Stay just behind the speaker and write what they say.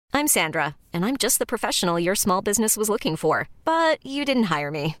I'm Sandra, and I'm just the professional your small business was looking for. But you didn't hire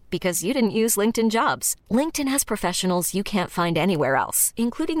me because you didn't use LinkedIn Jobs. LinkedIn has professionals you can't find anywhere else,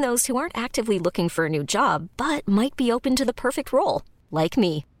 including those who aren't actively looking for a new job, but might be open to the perfect role, like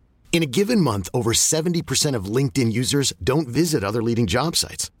me. In a given month, over 70% of LinkedIn users don't visit other leading job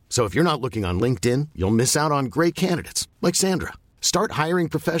sites. So if you're not looking on LinkedIn, you'll miss out on great candidates like Sandra. Start hiring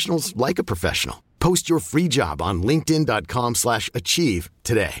professionals like a professional. Post your free job on linkedin.com/achieve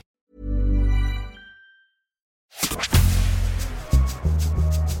today.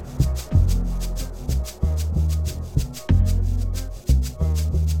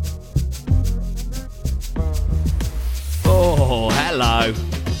 Oh, hello.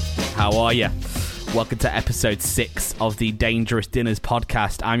 How are you? Welcome to episode 6 of the Dangerous Dinners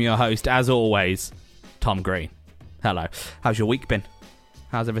podcast. I'm your host, as always, Tom Green. Hello. How's your week been?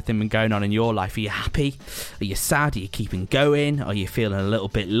 How's everything been going on in your life? Are you happy? Are you sad? Are you keeping going? Are you feeling a little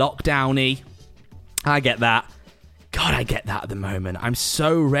bit lockdowny? I get that. God, I get that at the moment. I'm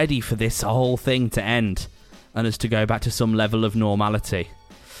so ready for this whole thing to end and us to go back to some level of normality.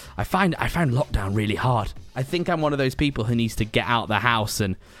 I find lockdown really hard. I think I'm one of those people who needs to get out the house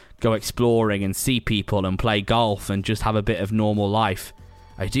and go exploring and see people and play golf and just have a bit of normal life.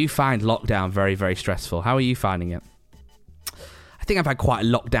 I do find lockdown very, very stressful. How are you finding it? I think I've had quite a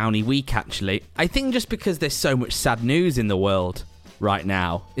lockdowny week, actually. I think just because there's so much sad news in the world right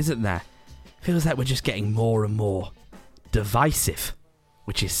now, isn't there? Feels like we're just getting more and more divisive,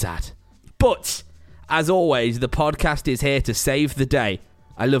 which is sad. But, as always, the podcast is here to save the day.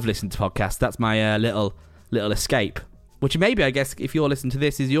 I love listening to podcasts. That's my little escape. Which maybe, I guess, if you're listening to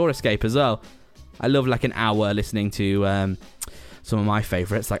this, is your escape as well. I love like an hour listening to some of my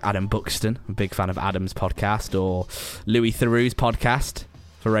favourites, like Adam Buxton. I'm a big fan of Adam's podcast, or Louis Theroux's podcast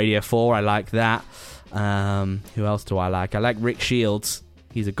for Radio 4. I like that. Who else do I like? I like Rick Shields.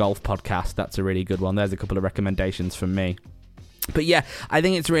 He's a golf podcast. That's a really good one. There's a couple of recommendations from me. But yeah, I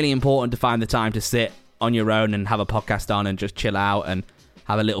think it's really important to find the time to sit on your own and have a podcast on and just chill out and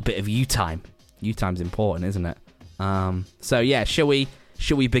have a little bit of you time. You time's important, isn't it? So yeah, shall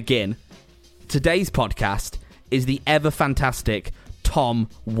we begin? Today's podcast is the ever fantastic Tom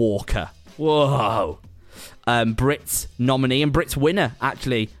Walker. Whoa. Brit's nominee and Brit's winner,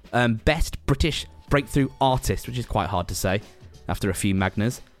 actually. Best British Breakthrough Artist, which is quite hard to say after a few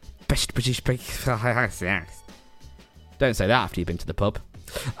Magnas. Best British Breakthrough Artist. Don't say that after you've been to the pub.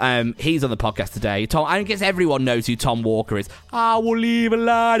 He's on the podcast today. Tom, I guess everyone knows who Tom Walker is. I Will Leave a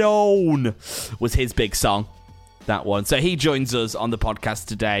Light On was his big song. That one. So he joins us on the podcast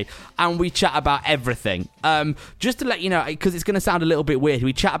today and we chat about everything. Just to let you know, because it's going to sound a little bit weird,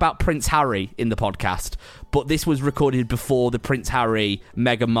 we chat about Prince Harry in the podcast, but this was recorded before the Prince Harry,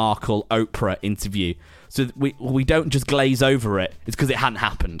 Meghan Markle, Oprah interview. So we don't just glaze over it. It's because it hadn't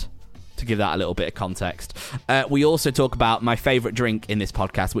happened, to give that a little bit of context. We also talk about my favourite drink in this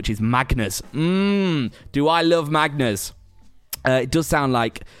podcast, which is Magners. Do I love Magners? It does sound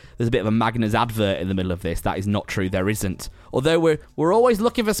like there's a bit of a Magners advert in the middle of this. That is not true. There isn't. Although we're always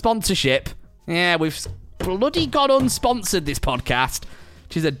looking for sponsorship. Yeah, we've bloody got unsponsored this podcast,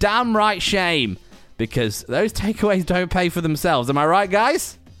 which is a damn right shame because those takeaways don't pay for themselves. Am I right,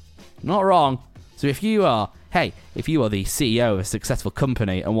 guys? Not wrong. So if you are the CEO of a successful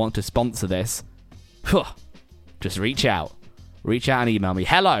company and want to sponsor this, just reach out. Reach out and email me.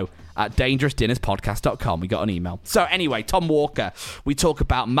 hello@dangerousdinnerspodcast.com. We got an email. So anyway, Tom Walker. We talk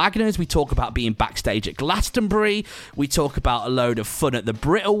about Magners. We talk about being backstage at Glastonbury. We talk about a load of fun at the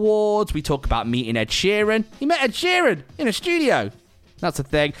Brit Awards. We talk about meeting Ed Sheeran. He met Ed Sheeran in a studio. That's a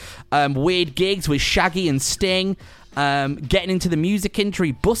thing. Weird gigs with Shaggy and Sting. Getting into the music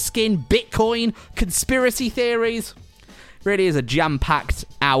industry, busking, Bitcoin, conspiracy theories. Really is a jam-packed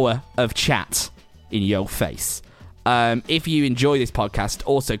hour of chat in your face. If you enjoy this podcast,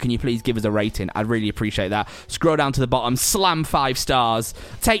 also, can you please give us a rating? I'd really appreciate that. Scroll down to the bottom, slam 5 stars,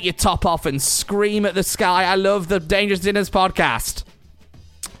 take your top off and scream at the sky, I love the Dangerous Dinners podcast.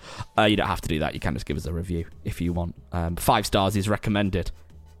 You don't have to do that. You can just give us a review if you want. 5 stars is recommended.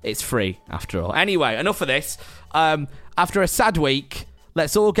 It's free, after all. Anyway, enough of this. After a sad week,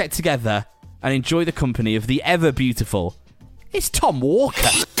 let's all get together and enjoy the company of the ever-beautiful, it's Tom Walker.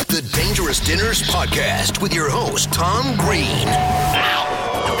 The Dangerous Dinners podcast with your host, Tom Green.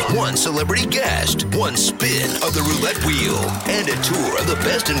 One celebrity guest, one spin of the roulette wheel, and a tour of the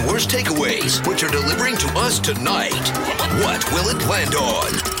best and worst takeaways, which are delivering to us tonight. What will it land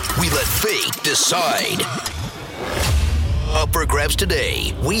on? We let fate decide. Up for grabs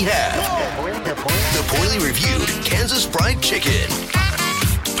today, we have the poorly reviewed Kansas Fried Chicken,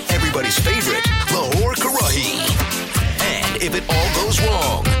 everybody's favorite Lahore Karahi, and if it all goes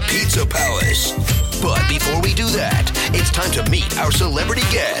wrong, famous. But before we do that, it's time to meet our celebrity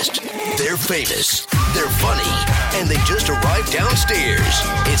guest. They're famous, they're funny, and they just arrived downstairs.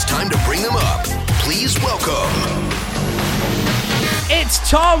 It's time to bring them up. Please welcome... It's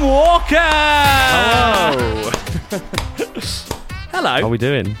Tom Walker! Hello. Hello. How are we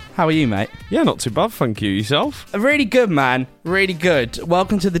doing? How are you, mate? Yeah, not too bad, thank you. Yourself? Really good, man. Really good.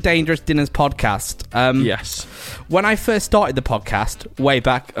 Welcome to the Dangerous Dinners podcast. Yes. When I first started the podcast, way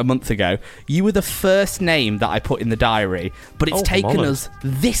back a month ago, you were the first name that I put in the diary, but it's taken us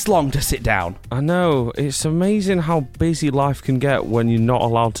this long to sit down. I know. It's amazing how busy life can get when you're not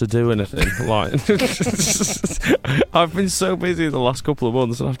allowed to do anything. Like, I've been so busy the last couple of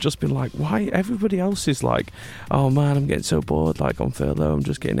months, and I've just been like, why? Everybody else is like, oh man, I'm getting so bored, like on furlough, I'm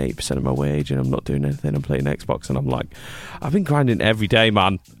just getting 8% of my wage, and I'm not doing anything, I'm playing Xbox, and I'm like, I've been grinding every day,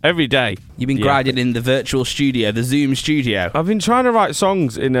 man. Every day. You've been grinding in the virtual studio, the Zoom studio. I've been trying to write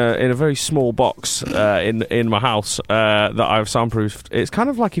songs in a very small box in my house that I've soundproofed. It's kind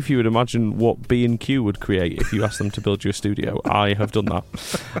of like if you would imagine what B&Q would create if you asked them to build you a studio. I have done that.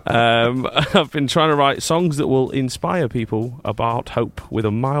 I've been trying to write songs that will inspire people about hope with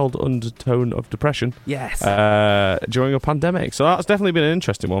a mild undertone of depression. Yes. During a pandemic. So that's definitely been an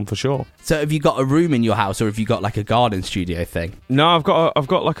interesting one for sure. So have you got a room in your house, or have you got like a garden studio thing? No, I've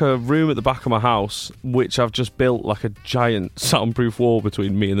got like a room at the back of my house which I've just built like a giant soundproof wall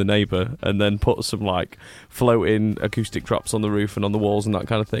between me and the neighbour, and then put some like floating acoustic traps on the roof and on the walls and that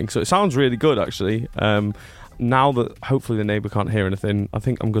kind of thing. So it sounds really good actually. Now that hopefully the neighbour can't hear anything, I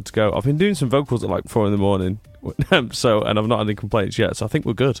think I'm good to go. I've been doing some vocals at like 4 a.m. and I've not had any complaints yet, so I think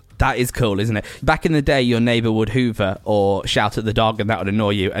we're good. That is cool, isn't it? Back in the day, your neighbour would hoover or shout at the dog and that would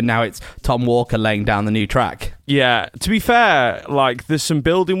annoy you, and now it's Tom Walker laying down the new track. Yeah, to be fair, like there's some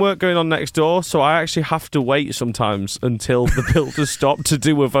building work going on next door, so I actually have to wait sometimes until the builders stop to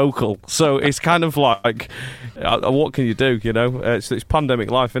do a vocal. So it's kind of like, what can you do, you know? It's pandemic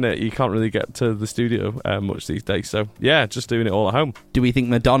life, isn't it? You can't really get to the studio much these days, so yeah, just doing it all at home. Do we think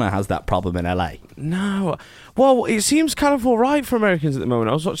Madonna has that problem in LA? No. Well, it seems kind of all right for Americans at the moment.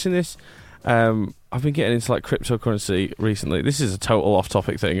 I was watching this. I've been getting into like cryptocurrency recently. This is a total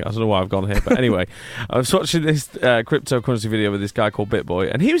off-topic thing. I don't know why I've gone here, but anyway, I was watching this cryptocurrency video with this guy called BitBoy,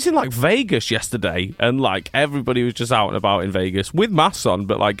 and he was in like Vegas yesterday, and like everybody was just out and about in Vegas with masks on,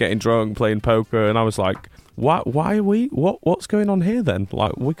 but like getting drunk, playing poker, and I was like, why are we? What's going on here then?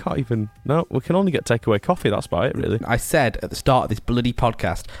 Like, we can't even... No, we can only get takeaway coffee. That's about it, really. I said at the start of this bloody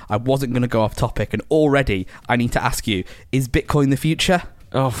podcast I wasn't going to go off topic, and already I need to ask you, is Bitcoin the future?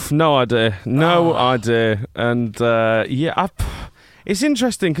 Oh, no idea. No idea. And, it's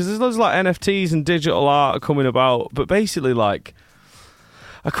interesting because there's loads of like NFTs and digital art coming about, but basically like...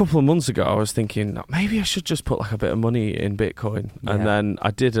 A couple of months ago, I was thinking, maybe I should just put like a bit of money in Bitcoin. Yeah. And then I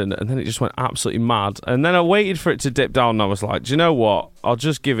didn't. And then it just went absolutely mad. And then I waited for it to dip down, and I was like, do you know what? I'll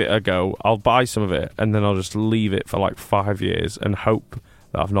just give it a go. I'll buy some of it, and then I'll just leave it for like 5 years and hope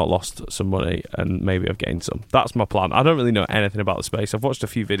that I've not lost some money and maybe I've gained some. That's my plan. I don't really know anything about the space. I've watched a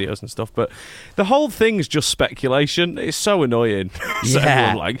few videos and stuff, but the whole thing's just speculation. It's so annoying. So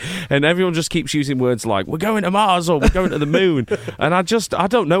and everyone just keeps using words like, we're going to Mars or we're going to the moon. And I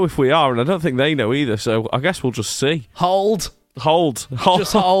don't know if we are, and I don't think they know either, so I guess we'll just see. Hold.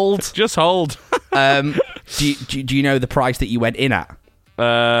 Just hold. Just hold. Do you know the price that you went in at?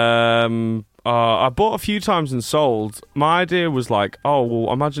 I bought a few times and sold. My idea was like, oh,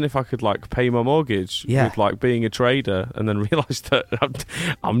 well, imagine if I could like pay my mortgage with like being a trader, and then realised that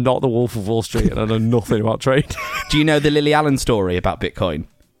I'm not the Wolf of Wall Street and I know nothing about trading. Do you know the Lily Allen story about Bitcoin?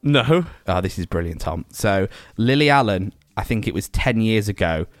 No. Oh, this is brilliant, Tom. So Lily Allen, I think it was 10 years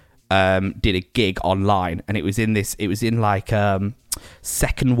ago, did a gig online, and it was in like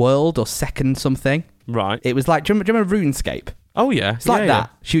Second World or Second something. Right. It was like, do you remember RuneScape? Oh, yeah. It's like that.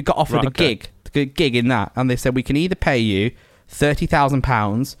 She got offered a gig in that, and they said, we can either pay you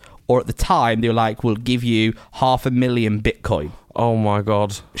 £30,000, or at the time, they were like, we'll give you 500,000 Bitcoin. Oh, my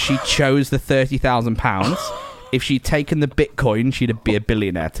God. She chose the £30,000. If she'd taken the Bitcoin, she'd be a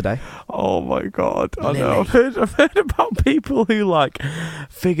billionaire today. Oh my God. I know. I've heard about people who like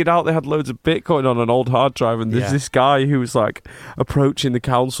figured out they had loads of Bitcoin on an old hard drive, and there's this guy who was like approaching the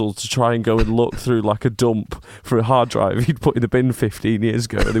council to try and go and look through like a dump for a hard drive he'd put in the bin 15 years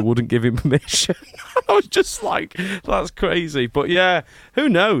ago, and they wouldn't give him permission. I was just like, that's crazy. But yeah, who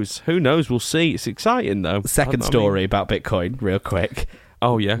knows? We'll see. It's exciting though. Second story about Bitcoin, real quick.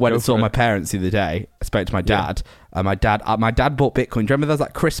 Oh yeah. When I saw my parents the other day, I spoke to my dad. And my dad bought Bitcoin. Do you remember there was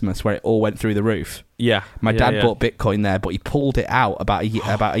that Christmas where it all went through the roof? Yeah. My dad bought Bitcoin there, but he pulled it out about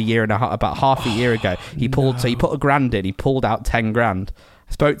half a year ago. He put $1,000 in. He pulled out 10 grand.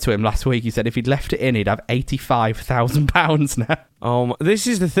 Spoke to him last week. He said if he'd left it in, he'd have £85,000 now. This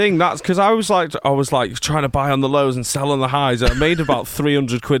is the thing. That's because I was like trying to buy on the lows and sell on the highs. I made about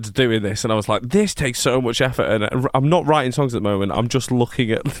 300 quid doing this, and I was like, this takes so much effort. And I'm not writing songs at the moment. I'm just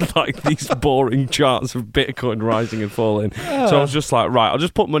looking at like these boring charts of Bitcoin rising and falling. So I was just like, right, I'll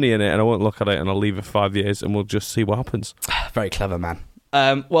just put money in it, and I won't look at it, and I'll leave it for 5 years, and we'll just see what happens. Very clever, man.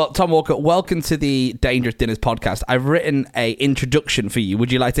 Well, Tom Walker, welcome to the Dangerous Dinners podcast. I've written a introduction for you.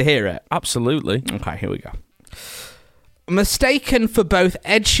 Would you like to hear it? Absolutely. Okay, here we go. Mistaken for both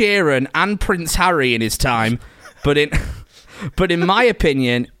Ed Sheeran and Prince Harry in his time, but in my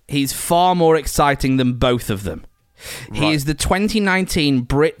opinion, he's far more exciting than both of them. Right. He is the 2019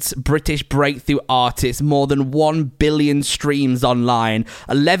 British breakthrough artist, more than 1 billion streams online,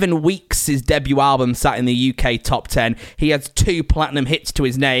 11 weeks his debut album sat in the UK top 10, he has 2 platinum hits to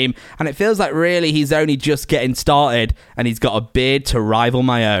his name, and it feels like really he's only just getting started, and he's got a beard to rival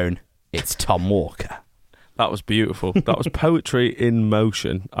my own. It's Tom Walker. That was beautiful. That was poetry in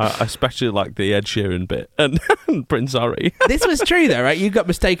motion. I especially like the Ed Sheeran bit and Prince Harry. This was true though, right? You got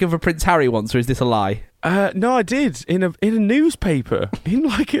mistaken for Prince Harry once, or is this a lie? No, I did in a newspaper, in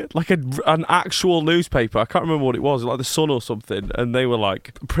an actual newspaper. I can't remember what it was, like the Sun or something. And they were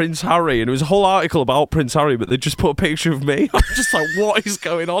like Prince Harry, and it was a whole article about Prince Harry, but they just put a picture of me. I was just like, what is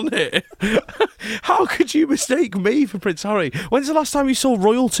going on here? How could you mistake me for Prince Harry? When's the last time you saw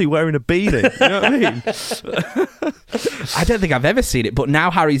royalty wearing a beanie? You know what I mean? I don't think I've ever seen it, but now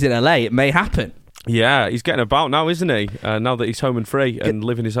Harry's in LA, it may happen. Yeah, he's getting about now, isn't he? Now that he's home and free and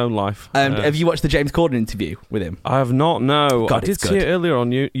living his own life. Have you watched the James Corden interview with him? I have not, no. God, I did see it earlier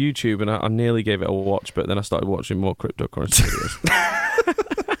on YouTube, and I nearly gave it a watch, but then I started watching more cryptocurrency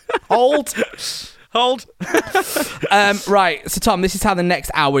videos. Hold. Right, so Tom, this is how the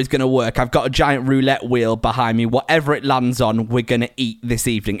next hour is going to work. I've got a giant roulette wheel behind me. Whatever it lands on, we're going to eat this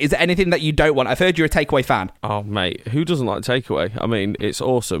evening. Is there anything that you don't want? I've heard you're a takeaway fan. Oh, mate, who doesn't like takeaway? I mean, it's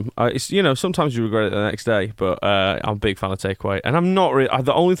awesome. It's sometimes you regret it the next day, but I'm a big fan of takeaway. And I'm not really...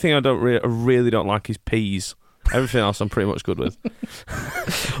 the only thing I really don't like is peas. Everything else I'm pretty much good with.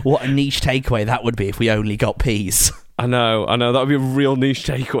 What a niche takeaway that would be if we only got peas. I know. That would be a real niche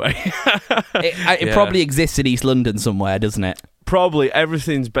takeaway. It probably exists in East London somewhere, doesn't it? Probably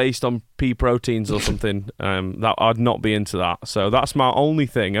everything's based on pea proteins or something. That I'd not be into that. So that's my only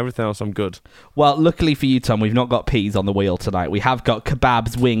thing. Everything else I'm good. Well, luckily for you, Tom, we've not got peas on the wheel tonight. We have got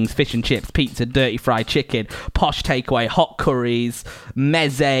kebabs, wings, fish and chips, pizza, dirty fried chicken, posh takeaway, hot curries,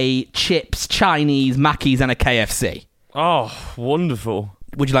 meze, chips, Chinese, Mackies, and a KFC. Oh, wonderful.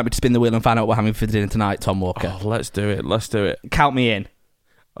 Would you like me to spin the wheel and find out what we're having for dinner tonight, Tom Walker? Oh, let's do it. Count me in.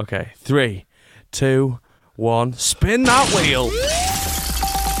 Okay, 3, 2, 1. Spin that wheel.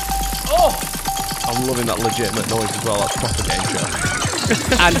 Oh! I'm loving that legitimate noise as well. That's proper game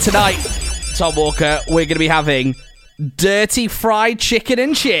show. And tonight, Tom Walker, we're going to be having dirty fried chicken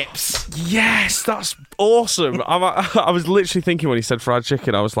and chips. Yes, that's awesome. I was literally thinking when he said fried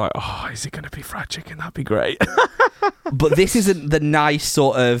chicken, I was like, oh, is it going to be fried chicken? That'd be great. But this isn't the nice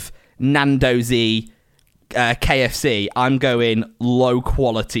sort of Nando's-y KFC. I'm going low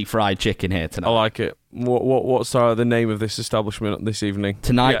quality fried chicken here tonight. I like it. What's the name of this establishment this evening?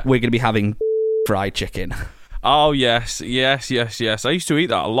 Tonight we're going to be having fried chicken. Oh, yes. I used to eat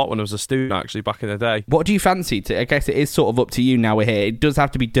that a lot when I was a student, actually, back in the day. What do you fancy? I guess it is sort of up to you now we're here. It does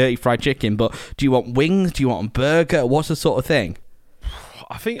have to be dirty fried chicken, but do you want wings? Do you want a burger? What's the sort of thing?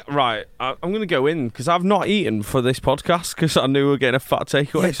 I think, right, I'm going to go in, because I've not eaten for this podcast, because I knew we were getting a fat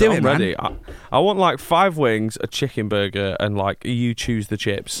takeaway, yeah, so I'm ready. I want, like, 5 wings, a chicken burger, and, like, you choose the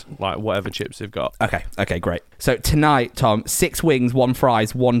chips, like, whatever chips they've got. Okay, great. So, tonight, Tom, 6 wings, 1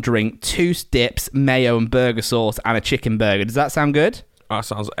 fries, 1 drink, 2 dips, mayo and burger sauce, and a chicken burger. Does that sound good? That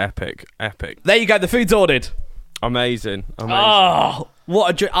sounds epic. There you go, the food's ordered. Amazing. Oh, what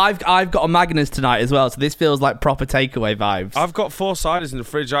a drink. I've got a Magnus tonight as well, so this feels like proper takeaway vibes. I've got 4 ciders in the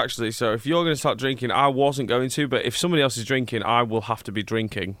fridge, actually, so if you're going to start drinking, I wasn't going to, but if somebody else is drinking, I will have to be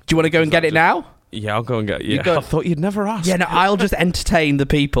drinking. Do you want to go and get it now? Yeah, I'll go and get it. Yeah. I thought you'd never ask. Yeah, no, I'll just entertain the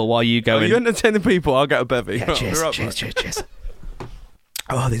people while you go in. You entertain the people, I'll get a bevy. Yeah, cheers.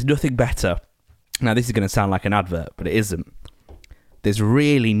 Oh, there's nothing better. Now, this is going to sound like an advert, but it isn't. There's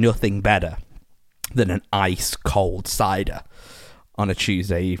really nothing better than an ice-cold cider on a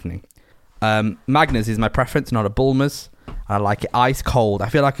Tuesday evening. Magners is my preference, not a Bulmers. I like it ice-cold. I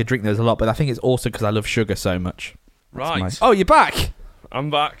feel like I drink those a lot, but I think it's also because I love sugar so much. Right. Oh, you're back! I'm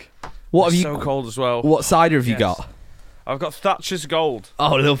back. What have you? So cold as well. What cider have you got? I've got Thatcher's Gold.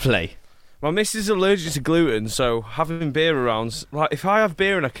 Oh, lovely. My missus is allergic to gluten, so having beer around, like, if I have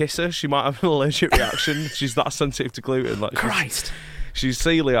beer and I kiss her, she might have an allergic reaction. She's that sensitive to gluten. Like, Christ. she's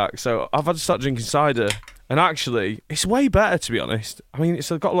celiac, so I've had to start drinking cider. And actually, it's way better, to be honest. I mean, it's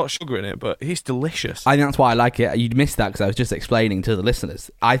got a lot of sugar in it, but it's delicious. I think that's why I like it. You'd missed that because I was just explaining to the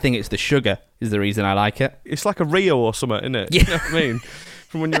listeners. I think it's the sugar is the reason I like it. It's like a Rio or something, isn't it? Yeah. You know what I mean?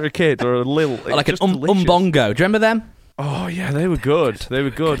 From when you're a kid or a little. Or like an Umbongo. Do you remember them? Oh, yeah, they were good. They were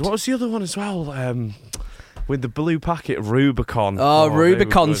good. What was the other one as well? With the blue packet, Rubicon. Oh,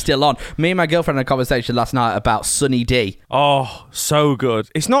 Rubicon's still on. Me and my girlfriend had a conversation last night about Sunny D. Oh, so good.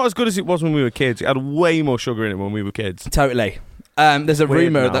 It's not as good as it was when we were kids. It had way more sugar in it when we were kids. Totally. There's a Weird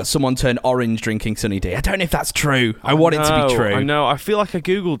rumour now. that someone turned orange drinking Sunny D. I don't know if that's true. I want it to be true. I know. I feel like I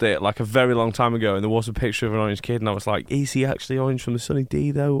Googled it like a very long time ago and there was a picture of an orange kid and I was like, is he actually orange from the Sunny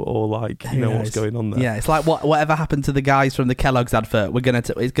D though? Or like, you know, what's going on there? Yeah, it's like whatever happened to the guys from the Kellogg's advert.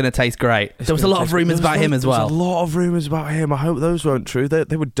 It's gonna taste great. There was a lot of rumours about him as well. There was a lot of rumours about him. I hope those weren't true.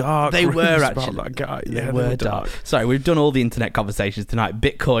 They were dark. They were rumours actually. about that guy. Yeah, they were dark. Sorry, we've done all the internet conversations tonight.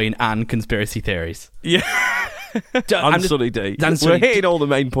 Bitcoin and conspiracy theories. Yeah. And Sunny D. We're hitting all the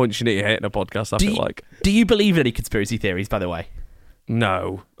main points you need to hit in a podcast, I feel like. Do you believe in any conspiracy theories, by the way?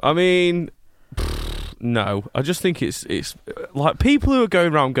 No. I mean, no. I just think it's like people who are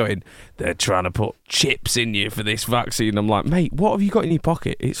going around going, they're trying to put chips in you for this vaccine. I'm like, mate, what have you got in your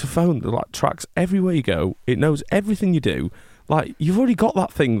pocket? It's a phone that like tracks everywhere you go. It knows everything you do. Like, you've already got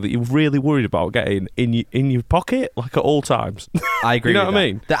that thing that you're really worried about getting in your pocket, like, at all times. I agree. You know with what that. I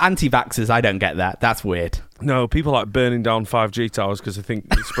mean? The anti-vaxxers, I don't get that. That's weird. No, people like burning down 5G towers because they think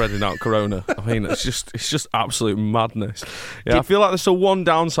it's spreading out corona. I mean, it's just absolute madness. Yeah, I feel like there's one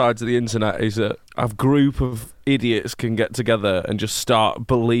downside to the internet is that a group of idiots can get together and just start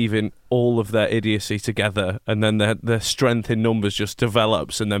believing all of their idiocy together, and then their strength in numbers just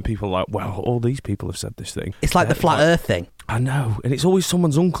develops, and then people are like, wow, all these people have said this thing. It's like the flat Earth thing. I know, and it's always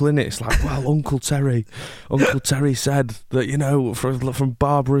someone's uncle, innit? It's like, well, Uncle Terry said that, you know, from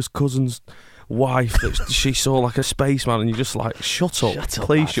Barbara's cousin's wife that she saw like a spaceman, and you're just like, shut up,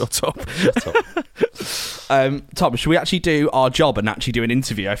 please, shut up. Tom, should we actually do our job and actually do an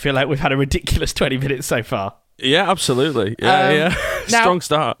interview? I feel like we've had a ridiculous 20 minutes so far. Yeah, absolutely. Yeah. Strong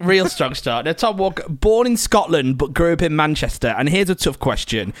start. Real strong start. Now, Tom Walker, born in Scotland but grew up in Manchester, and here's a tough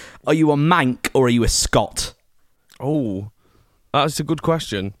question. Are you a Manc or are you a Scot? Oh, that's a good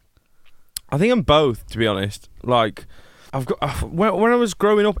question. I think I'm both, to be honest. Like, when I was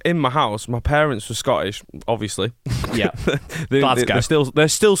growing up in my house, my parents were Scottish, obviously. Yeah, they're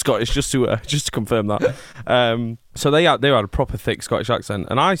still Scottish, just to confirm that. So they had a proper thick Scottish accent,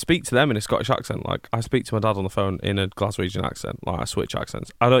 and I speak to them in a Scottish accent. Like, I speak to my dad on the phone in a Glaswegian accent. Like, I switch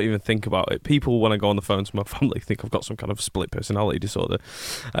accents. I don't even think about it. People, when I go on the phone to my family, think I've got some kind of split personality disorder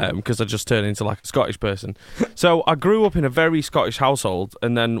because I just turn into like a Scottish person. So I grew up in a very Scottish household,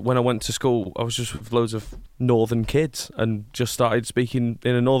 and then when I went to school, I was just with loads of northern kids and just started speaking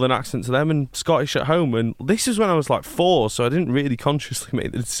in a northern accent to them and Scottish at home. And this is when I was like 4, so I didn't really consciously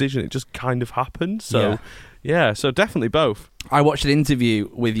make the decision. It just kind of happened. So yeah, so definitely both. I watched an interview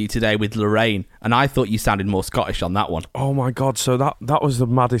with you today with Lorraine, and I thought you sounded more Scottish on that one. Oh my God, so that was the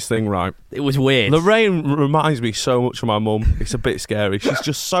maddest thing, right? It was weird. Lorraine reminds me so much of my mum. It's a bit scary. She's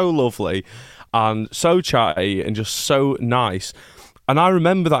just so lovely and so chatty and just so nice. And I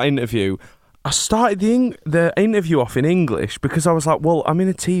remember that interview. I started the interview off in English because I was like, well, I'm in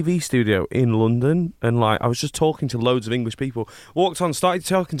a TV studio in London, and like I was just talking to loads of English people. Walked on, started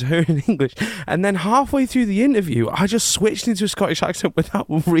talking to her in English, and then halfway through the interview, I just switched into a Scottish accent without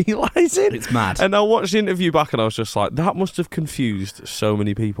realising. It's mad. And I watched the interview back, and I was just like, that must have confused so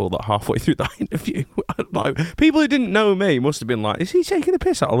many people that halfway through that interview, like people who didn't know me must have been like, is he taking a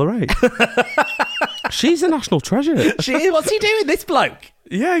piss out of Lorraine? She's a national treasure. What's he doing, this bloke?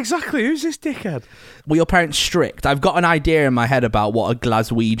 Yeah, exactly. Who's this dickhead? Were your parents strict? I've got an idea in my head about what a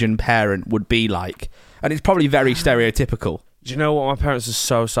Glaswegian parent would be like, and it's probably very stereotypical. Do you know what? My parents are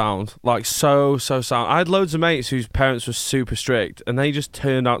so sound. Like, so sound. I had loads of mates whose parents were super strict, and they just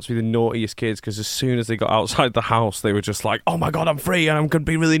turned out to be the naughtiest kids because as soon as they got outside the house, they were just like, oh my God, I'm free and I'm going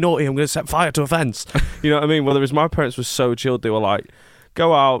to be really naughty. I'm going to set fire to a fence. You know what I mean? Whereas my parents were so chilled. They were like,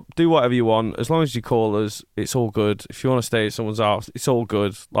 go out, do whatever you want. As long as you call us, it's all good. If you want to stay at someone's house, it's all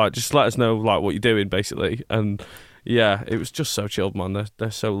good. Like, just let us know like what you're doing, basically. And yeah, it was just so chilled, man. They're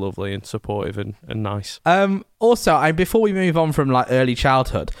so lovely and supportive and nice. Also, before we move on from like early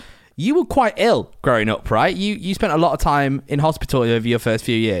childhood, you were quite ill growing up, right? You spent a lot of time in hospital over your first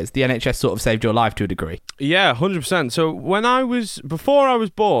few years. The NHS sort of saved your life to a degree. Yeah, 100%. So before I was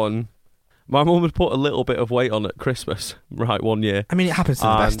born, my mum had put a little bit of weight on at Christmas, right, one year. I mean, it happens to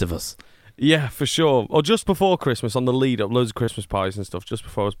the best of us. Yeah, for sure. Or just before Christmas, on the lead up, loads of Christmas pies and stuff, just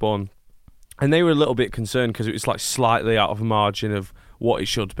before I was born. And they were a little bit concerned because it was like slightly out of a margin of what it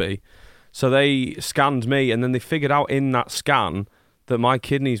should be. So they scanned me, and then they figured out in that scan that my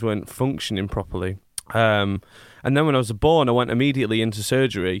kidneys weren't functioning properly. And then when I was born, I went immediately into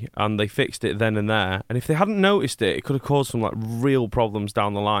surgery, and they fixed it then and there. And if they hadn't noticed it, it could have caused some like real problems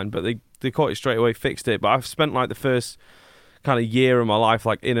down the line. But they caught it straight away, fixed it. But I've spent like the first kind of year of my life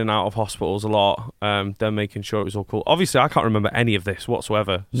like in and out of hospitals a lot, then making sure it was all cool. Obviously I can't remember any of this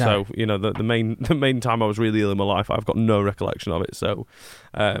whatsoever, so you know the main time I was really ill in my life, I've got no recollection of it. So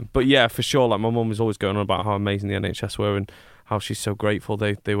but yeah, for sure, like my mum was always going on about how amazing the NHS were and how she's so grateful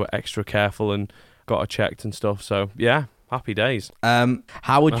they were extra careful and got her checked and stuff. So yeah, happy days.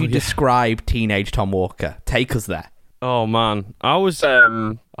 How would you describe teenage Tom Walker? Take us there. Oh man, I was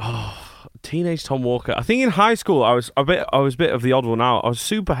teenage Tom Walker. I think in high school I was a bit of the odd one out. I was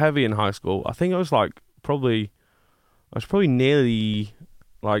super heavy in high school. I think I was probably nearly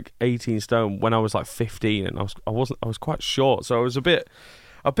like 18 stone when I was like 15, and I was quite short, so I was a bit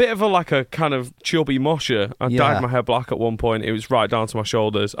of a kind of chubby musher. I dyed my hair black at one point. It was right down to my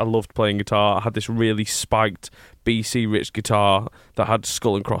shoulders. I loved playing guitar. I had this really spiked BC Rich guitar that had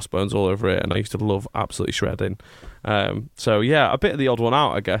skull and crossbones all over it, and I used to love absolutely shredding. So yeah, a bit of the odd one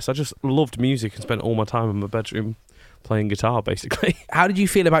out, I guess. I just loved music and spent all my time in my bedroom playing guitar, basically. How did you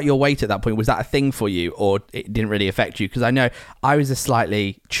feel about your weight at that point? Was that a thing for you, or it didn't really affect you? Because I know I was a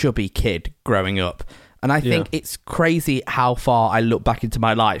slightly chubby kid growing up, and I think it's crazy how far I look back into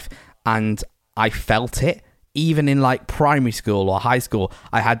my life, and I felt it. Even in like primary school or high school,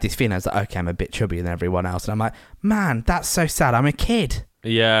 I had this feeling. I was like, okay, I'm a bit chubbier than everyone else. And I'm like, man, that's so sad. I'm a kid.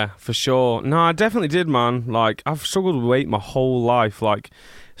 Yeah, for sure. No, I definitely did, man. Like, I've struggled with weight my whole life. Like,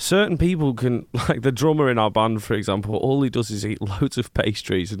 certain people can, like the drummer in our band, for example, all he does is eat loads of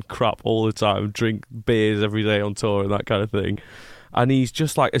pastries and crap all the time, drink beers every day on tour and that kind of thing. And he's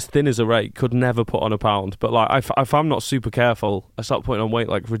just like as thin as a rake, could never put on a pound. But like, if I'm not super careful, I start putting on weight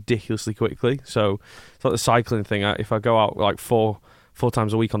like ridiculously quickly. So it's like the cycling thing. If I go out like four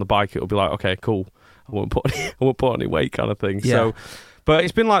times a week on the bike, it'll be like, okay, cool. I won't put any weight kind of thing. Yeah. So, but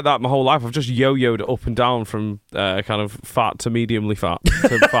it's been like that my whole life. I've just yo-yoed up and down from kind of fat to mediumly fat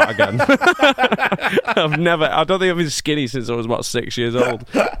to fat again. I don't think I've been skinny since I was about 6 years old.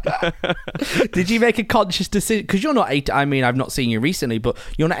 Did you make a conscious decision? Because you're not I've not seen you recently, but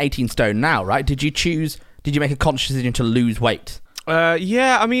you're not 18 stone now, right? Did you make a conscious decision to lose weight?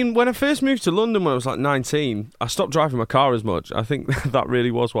 Yeah, I mean, when I first moved to London when I was like 19, I stopped driving my car as much. I think that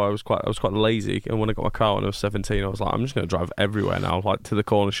really was why I was quite lazy. And when I got my car when I was 17, I was like, I'm just going to drive everywhere now, like to the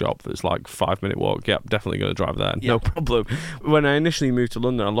corner shop that's like 5-minute walk. Yep, definitely going to drive there. No problem. When I initially moved to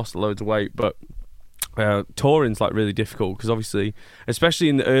London, I lost loads of weight, but touring's like really difficult because obviously, especially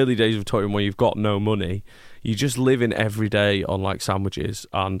in the early days of touring where you've got no money, you just live in every day on like sandwiches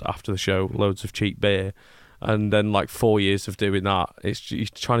and after the show, loads of cheap beer. And then like 4 years of doing that, it's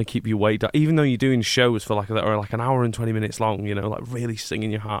trying to keep your weight down. Even though you're doing shows for like an hour and 20 minutes long, you know, like really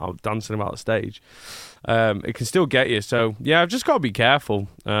singing your heart out, dancing about the stage, it can still get you. So yeah, I've just got to be careful.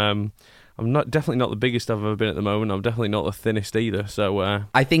 I'm definitely not the biggest I've ever been at the moment. I'm definitely not the thinnest either. So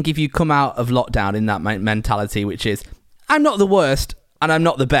I think if you come out of lockdown in that mentality, which is I'm not the worst and I'm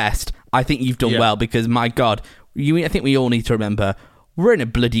not the best, I think you've done well because my God, I think we all need to remember. We're in a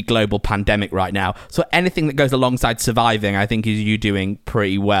bloody global pandemic right now. So anything that goes alongside surviving, I think, is you doing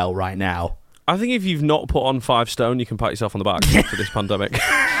pretty well right now. I think if you've not put on 5 stone, you can pat yourself on the back for this pandemic.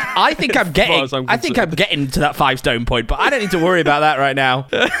 I think I'm getting to that 5 stone point, but I don't need to worry about that right now.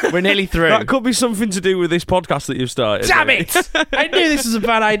 We're nearly through. That could be something to do with this podcast that you've started. Damn it! I knew this was a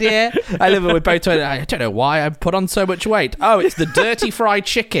bad idea. I live with both. I don't know why I've put on so much weight. Oh, it's the dirty fried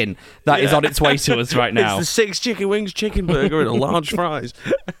chicken that is on its way to us right now. It's the 6 chicken wings chicken burger and a large fries.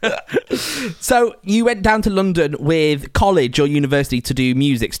 So you went down to London with college or university to do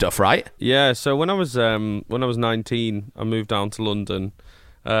music stuff, right? Yeah. So when I was 19, I moved down to London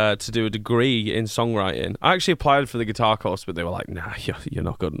to do a degree in songwriting. I actually applied for the guitar course, but they were like, "Nah, you're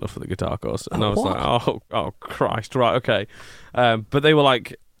not good enough for the guitar course." And I was like, "Oh Christ, right, okay." But they were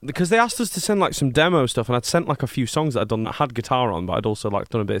like, because they asked us to send like some demo stuff, and I'd sent like a few songs that I'd done that had guitar on, but I'd also like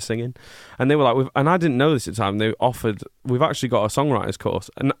done a bit of singing. And they were like, and I didn't know this at the time. They offered, we've actually got a songwriters course,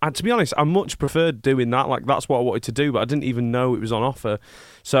 and to be honest, I much preferred doing that. Like that's what I wanted to do, but I didn't even know it was on offer.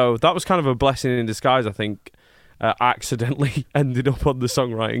 So that was kind of a blessing in disguise, I think. Accidentally ended up on the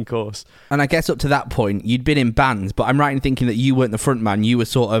songwriting course. And I guess up to that point, you'd been in bands, but I'm right in thinking that you weren't the front man. You were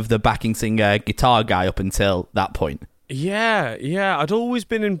sort of the backing singer, guitar guy up until that point. Yeah. I'd always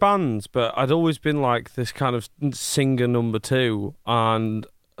been in bands, but I'd always been like this kind of singer number 2. And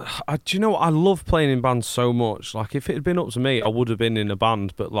do you know what? I love playing in bands so much. Like, if it had been up to me, I would have been in a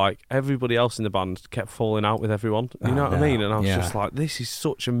band, but like everybody else in the band kept falling out with everyone. You know what I mean? And I was just like, this is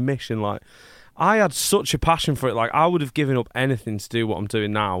such a mission. Like, I had such a passion for it. Like, I would have given up anything to do what I'm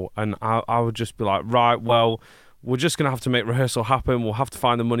doing now, and I would just be like, right, well, we're just going to have to make rehearsal happen. We'll have to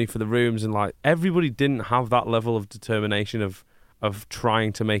find the money for the rooms. And like, everybody didn't have that level of determination of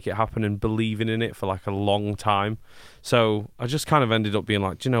trying to make it happen and believing in it for like a long time. So I just kind of ended up being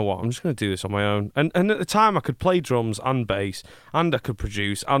like, do you know what? I'm just going to do this on my own. And at the time I could play drums and bass and I could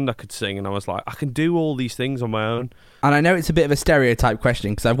produce and I could sing. And I was like, I can do all these things on my own. And I know it's a bit of a stereotype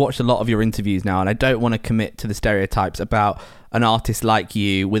question because I've watched a lot of your interviews now and I don't want to commit to the stereotypes about an artist like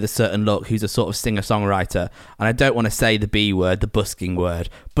you with a certain look who's a sort of singer-songwriter. And I don't want to say the B word, the busking word,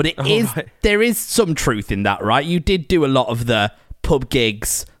 but there is some truth in that, right? You did do a lot of the pub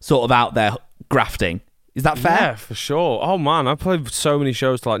gigs sort of out there grafting. Is that fair? Yeah, for sure. Oh man, I played so many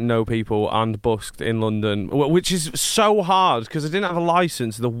shows to like know people and busked in London, which is so hard because I didn't have a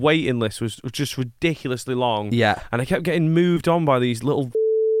license. The waiting list was just ridiculously long. Yeah, and I kept getting moved on by these little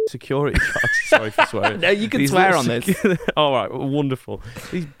security cards. Sorry for swearing. No, you can swear on this. All right, wonderful.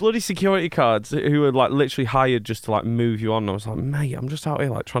 These bloody security cards who were like literally hired just to like move you on. And I was like, mate, I'm just out here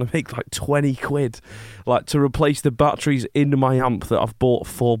like trying to make like 20 quid, like to replace the batteries in my amp that I've bought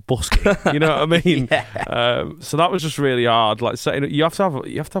for busking. You know what I mean? Yeah. So that was just really hard. Like setting, you have to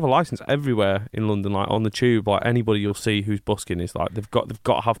have a license everywhere in London. Like on the tube, like anybody you'll see who's busking is like they've got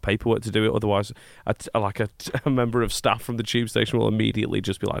to have paperwork to do it. Otherwise, a member of staff from the tube station will immediately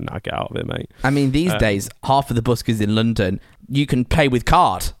just be like, nah, get out of it, mate. I mean, these days, half of the buskers in London, you can pay with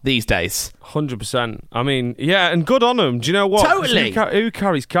card these days. 100%. I mean, yeah, and good on them. Do you know what? Totally. Who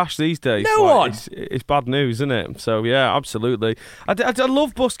carries cash these days? No one. It's bad news, isn't it? So, yeah, absolutely. I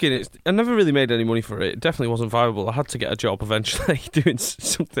love busking. I never really made any money for it. It definitely wasn't viable. I had to get a job eventually doing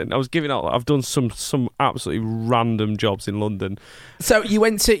something. I was giving out. I've done some absolutely random jobs in London. So you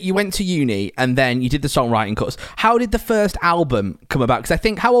went to uni and then you did the songwriting course. How did the first album come about? Because I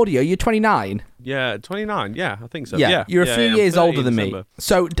think, how old are you? You're 29. Yeah, 29. Yeah, I think so. Yeah, you're a few years older than me.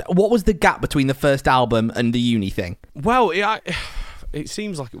 So what was the gap between the first album and the uni thing? Well, it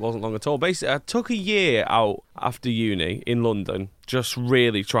seems like it wasn't long at all. Basically, I took a year out after uni in London, just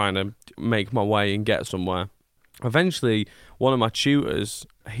really trying to make my way and get somewhere. Eventually, one of my tutors,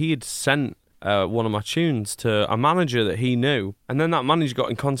 he had sent one of my tunes to a manager that he knew. And then that manager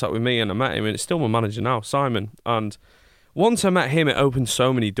got in contact with me and I met him, and it's still my manager now, Simon. And once I met him, it opened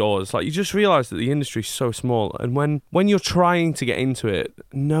so many doors. Like, you just realise that the industry's so small, and when you're trying to get into it,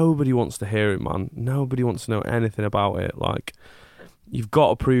 nobody wants to hear it, man. Nobody wants to know anything about it. Like, you've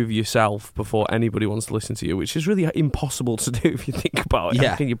got to prove yourself before anybody wants to listen to you, which is really impossible to do if you think about it. Yeah.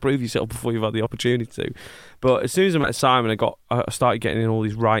 How can you prove yourself before you've had the opportunity to? But as soon as I met Simon, I started getting in all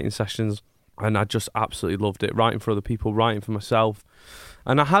these writing sessions, and I just absolutely loved it. Writing for other people, writing for myself.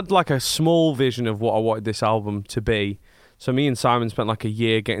 And I had like a small vision of what I wanted this album to be. So me and Simon spent like a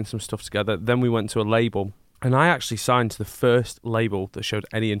year getting some stuff together. Then we went to a label, and I actually signed to the first label that showed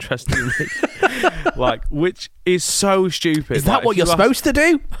any interest in me. Like, which is so stupid. Is that what you're supposed to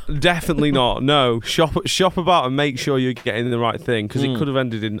do? Definitely not. No. Shop about and make sure you're getting the right thing, because it could have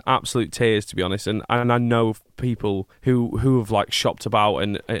ended in absolute tears, to be honest. And I know people who have like shopped about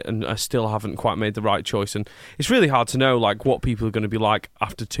and still haven't quite made the right choice. And it's really hard to know like what people are going to be like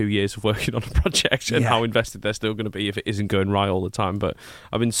after 2 years of working on a project and how invested they're still going to be if it isn't going right all the time. But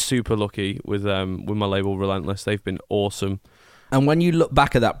I've been super lucky with my label Relentless. They've been awesome. And when you look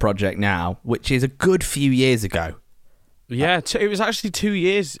back at that project now, which is a good few years ago. Yeah, it was actually 2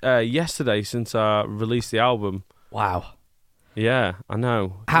 years yesterday since I released the album. Wow. Yeah, I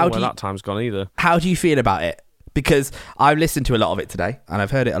know. I don't know where that time's gone either. How do you feel about it? Because I've listened to a lot of it today, and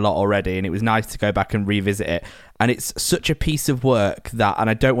I've heard it a lot already, and it was nice to go back and revisit it. And it's such a piece of work that, and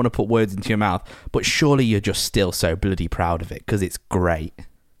I don't want to put words into your mouth, but surely you're just still so bloody proud of it, because it's great.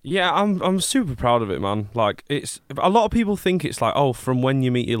 Yeah, I'm super proud of it, man. Like, it's a lot of people think it's like, oh, from when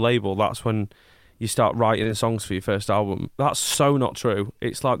you meet your label, that's when you start writing songs for your first album. That's so not true.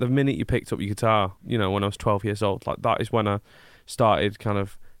 It's like the minute you picked up your guitar, you know, when I was 12 years old, like that is when I started kind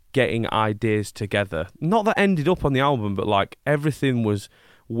of getting ideas together. Not that ended up on the album, but like everything was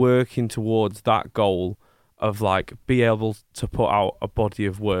working towards that goal of like be able to put out a body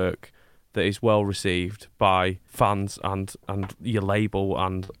of work that is well received by fans and your label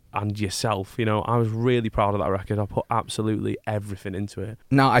and yourself. You know, I was really proud of that record. I put absolutely everything into it.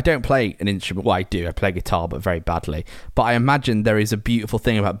 Now, I don't play an instrument. Well, I do. I play guitar, but very badly. But I imagine there is a beautiful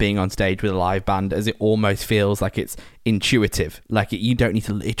thing about being on stage with a live band, as it almost feels like it's intuitive. Like you don't need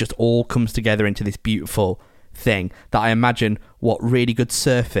to. It just all comes together into this beautiful thing that I imagine what really good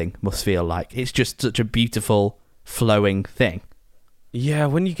surfing must feel like. It's just such a beautiful, flowing thing. Yeah,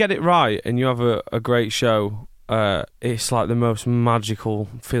 when you get it right and you have a great show, it's like the most magical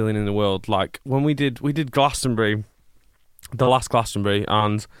feeling in the world. Like when we did Glastonbury, the last Glastonbury,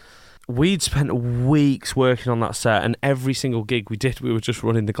 and we'd spent weeks working on that set, and every single gig we did, we were just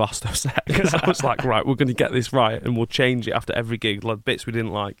running the Glasgow set, because I was like, right, we're going to get this right, and we'll change it after every gig, like bits we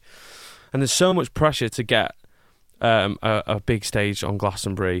didn't like. And there's so much pressure to get a big stage on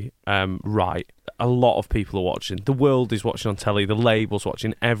Glastonbury right. A lot of people are watching. The world is watching on telly. The label's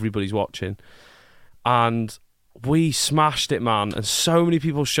watching. Everybody's watching. And we smashed it, man. And so many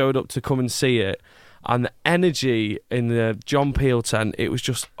people showed up to come and see it. And the energy in the John Peel tent, it was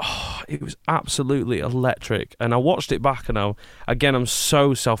just, it was absolutely electric. And I watched it back, and I'm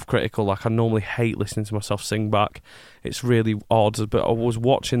so self-critical. Like, I normally hate listening to myself sing back. It's really odd. But I was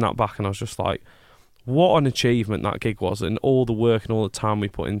watching that back, and I was just like, what an achievement that gig was, and all the work and all the time we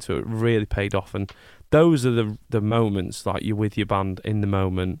put into it really paid off. And those are the moments, like you're with your band in the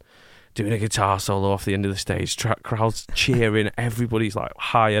moment, doing a guitar solo off the end of the stage, crowds cheering, everybody's like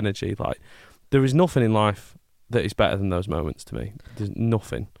high energy. Like, there is nothing in life that is better than those moments to me. There's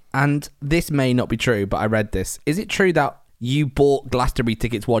nothing. And this may not be true, but I read this. Is it true that you bought Glastonbury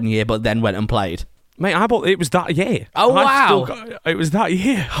tickets one year but then went and played? Mate, it was that year. Oh, wow. It was that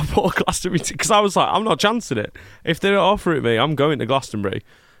year I bought a Glastonbury ticket, because I was like, I'm not chancing it. If they don't offer it me, I'm going to Glastonbury.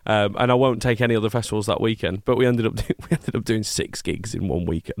 And I won't take any other festivals that weekend. But we ended up doing 6 gigs in one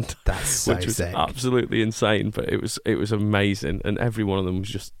weekend. That's so which was sick. Absolutely insane. But it was amazing, and every one of them was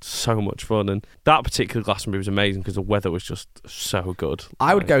just so much fun. And that particular Glastonbury was amazing because the weather was just so good.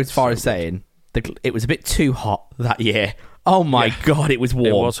 I would go as far as saying it was a bit too hot that year. Oh my God, it was warm.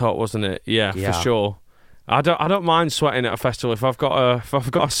 It was hot, wasn't it? Yeah, for sure. I don't mind sweating at a festival if I've got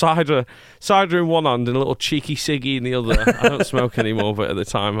a cider in one hand and a little cheeky ciggy in the other. I don't smoke anymore, but at the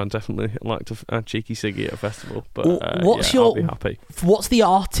time I definitely like to have cheeky ciggy at a festival. But I'll be happy. What's the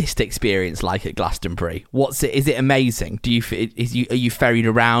artist experience like at Glastonbury? Is it amazing? Are you ferried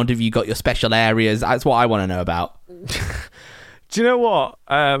around? Have you got your special areas? That's what I want to know about. Do you know what?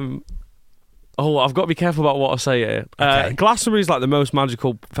 I've got to be careful about what I say here. Okay. Glastonbury is like the most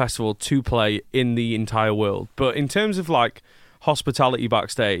magical festival to play in the entire world. But in terms of like hospitality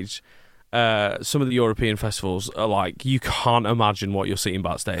backstage, some of the European festivals are like, you can't imagine what you're seeing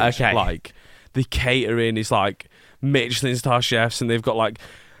backstage. Okay. Like, the catering is like Michelin star chefs, and they've got like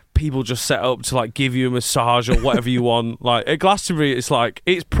people just set up to like give you a massage or whatever you want. Like at Glastonbury, it's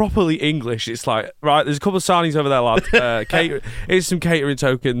properly English. It's like, right, there's a couple of sarnies over there, lad. Here's some catering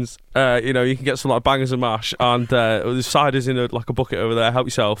tokens. You can get some like bangers and mash, and there's ciders in a bucket over there. Help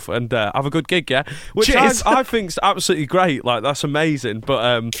yourself and have a good gig, yeah. Which I think's absolutely great. Like, that's amazing.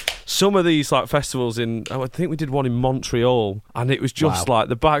 But some of these like festivals I think we did one in Montreal, and it was just like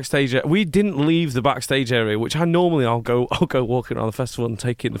the backstage. We didn't leave the backstage area, which I'll go walking around the festival and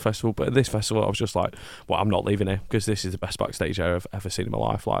take in the festival. But at this festival, I was just like, well, I'm not leaving here, because this is the best backstage area I've ever seen in my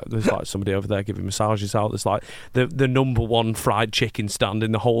life. Like, there's like somebody over there giving massages out. There's like the number one fried chicken stand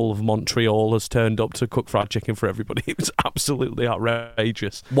in the whole of Montreal has turned up to cook fried chicken for everybody. It was absolutely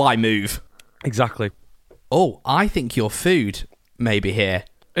outrageous. Why move? Exactly. Oh, I think your food may be here.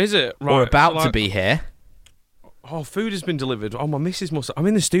 Is it? Right. Or about to be here. Oh, food has been delivered. Oh, my missus must... I'm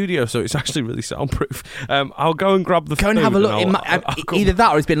in the studio, so it's actually really soundproof. I'll go and grab the food. Go and have a look. Either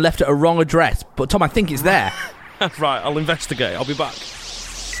that or it's been left at a wrong address. But, Tom, I think it's there. Right, I'll investigate. I'll be back.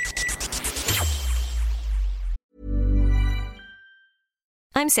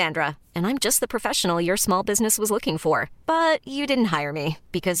 I'm Sandra, and I'm just the professional your small business was looking for. But you didn't hire me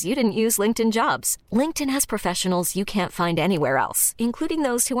because you didn't use LinkedIn Jobs. LinkedIn has professionals you can't find anywhere else, including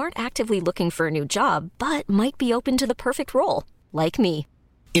those who aren't actively looking for a new job, but might be open to the perfect role, like me.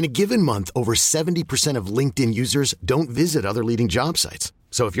 In a given month, over 70% of LinkedIn users don't visit other leading job sites.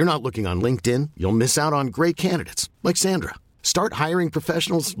 So if you're not looking on LinkedIn, you'll miss out on great candidates like Sandra. Start hiring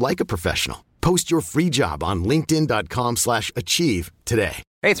professionals like a professional. Post your free job on linkedin.com/achieve today.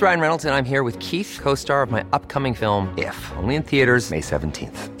 Hey, it's Ryan Reynolds, and I'm here with Keith, co-star of my upcoming film, If, only in theaters May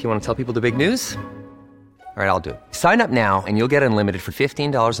 17th. Do you want to tell people the big news? All right, I'll do it. Sign up now and you'll get unlimited for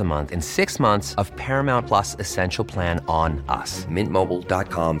 $15 a month and 6 months of Paramount Plus Essential Plan on us.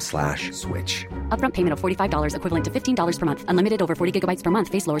 MintMobile.com/switch. Upfront payment of $45 equivalent to $15 per month. Unlimited over 40 gigabytes per month.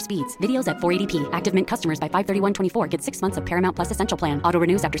 Face lower speeds. Videos at 480p. Active Mint customers by 531.24 get 6 months of Paramount Plus Essential Plan. Auto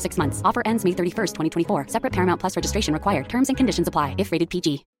renews after 6 months. Offer ends May 31st, 2024. Separate Paramount Plus registration required. Terms and conditions apply if rated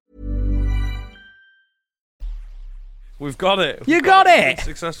PG. We've got it. You got it.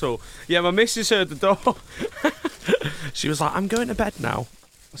 Successful. Yeah, my missus heard the door. She was like, I'm going to bed now.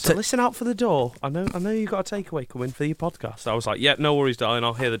 So listen out for the door. I know you got a takeaway coming for your podcast. I was like, yeah, no worries, darling.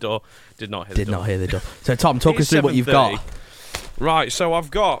 I'll hear the door. Did not hear the door. So Tom, talk us through what you've got. Right, so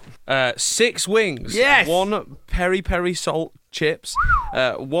I've got 6 wings. Yes. 1 peri-peri salt chips,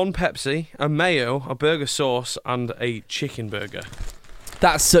 1 Pepsi, a mayo, a burger sauce, and a chicken burger.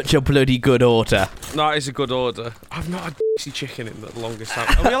 That's such a bloody good order. That is a good order. I've not had chicken in the longest time.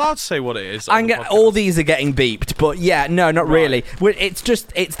 Are we allowed to say what it is? All these are getting beeped, but yeah, no, not really.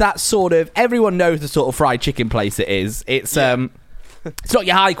 It's that sort of, everyone knows the sort of fried chicken place it is. It's it's not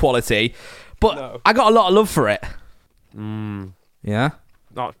your high quality, but no. I got a lot of love for it. Yeah?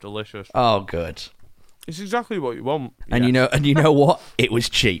 That's delicious. Oh, good. It's exactly what you want. And you know what? It was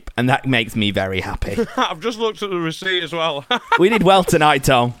cheap, and that makes me very happy. I've just looked at the receipt as well. We did well tonight,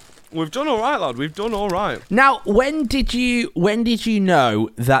 Tom. We've done all right, lad. We've done all right. Now, when did you know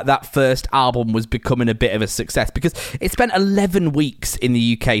that first album was becoming a bit of a success? Because it spent 11 weeks in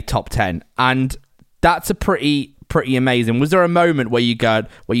the UK top 10, and that's a pretty amazing. Was there a moment where you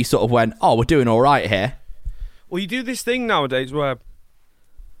sort of went, "Oh, we're doing all right here"? Well, you do this thing nowadays where...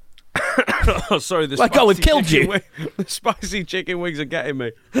 oh, sorry, the we've killed you. The spicy chicken wings are getting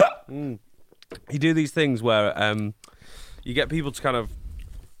me. You do these things where you get people to kind of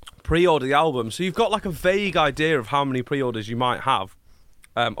pre-order the album, so you've got like a vague idea of how many pre-orders you might have.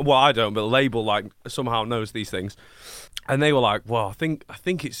 Well, I don't, but the label like somehow knows these things. And they were like, well, I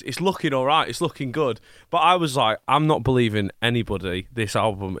think it's looking all right. It's looking good. But I was like, I'm not believing anybody this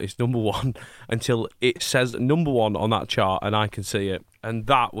album is number 1 until it says number 1 on that chart and I can see it. And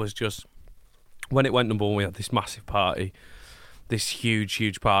that was just, when it went number 1, we had this massive party, this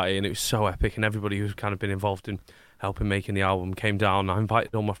huge party, and it was so epic. And everybody who's kind of been involved in helping making the album came down. I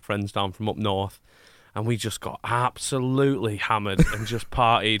invited all my friends down from up north, and we just got absolutely hammered and just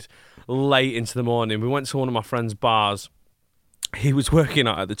partied late into the morning. We went to one of my friend's bars he was working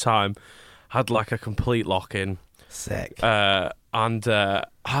at the time, had like a complete lock-in. Sick. And I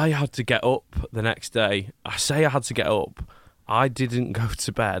had to get up the next day. I say I had to get up. I didn't go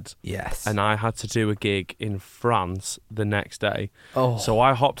to bed. Yes. And I had to do a gig in France the next day. Oh. So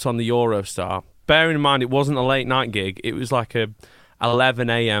I hopped on the Eurostar. Bearing in mind, it wasn't a late night gig. It was like a 11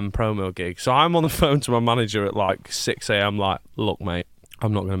 a.m. promo gig. So I'm on the phone to my manager at like 6 a.m. like, look, mate,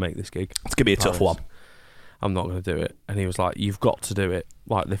 I'm not going to make this gig. It's going to be a tough one. I'm not going to do it. And he was like, you've got to do it.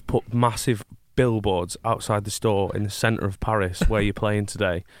 Like, they've put massive billboards outside the store in the centre of Paris where you're playing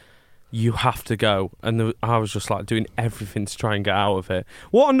today. You have to go. And I was just like doing everything to try and get out of it.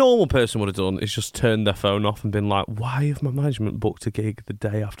 What a normal person would have done is just turned their phone off and been like, why have my management booked a gig the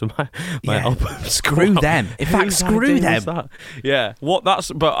day after my album? Screw them. In fact, screw them. Yeah.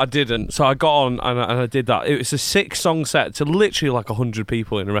 But I didn't. So I got on and I did that. It was a 6-song set to literally like 100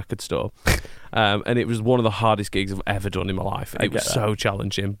 people in a record store. And it was one of the hardest gigs I've ever done in my life. It was so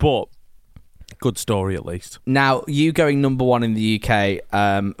challenging. But good story, at least. Now, you going number 1 in the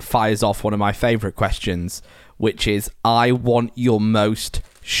UK fires off one of my favourite questions, which is, I want your most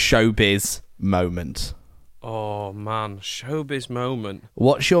showbiz moment. Oh, man. Showbiz moment.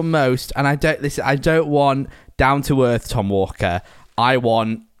 What's your most... And I don't want down-to-earth Tom Walker. I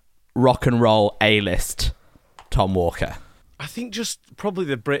want rock and roll A-list Tom Walker. I think just probably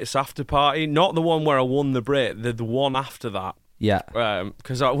the Brits after party. Not the one where I won the Brit. The one after that. Yeah,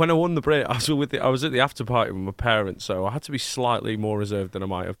 because when I won the Brit, I was at the after party with my parents, so I had to be slightly more reserved than I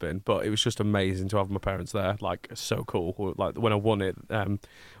might have been. But it was just amazing to have my parents there, like so cool. Like when I won it,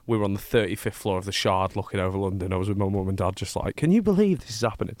 we were on the 35th floor of the Shard, looking over London. I was with my mum and dad, just like, can you believe this is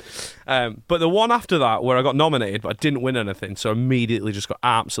happening? But the one after that, where I got nominated, but I didn't win anything, so immediately just got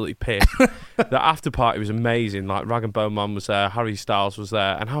absolutely pissed. The after party was amazing. Like Rag and Bone Man was there, Harry Styles was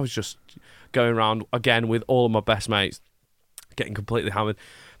there, and I was just going around again with all of my best mates, getting completely hammered.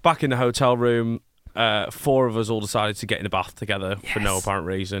 Back in the hotel room, 4 of us all decided to get in a bath together for no apparent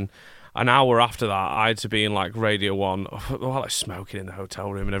reason. An hour after that, I had to be in like Radio 1, like smoking in the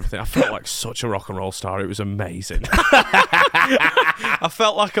hotel room and everything. I felt like such a rock and roll star. It was amazing. I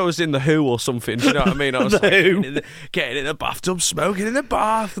felt like I was in The Who or something. Do you know what I mean? I was like, getting in the bathtub, smoking in the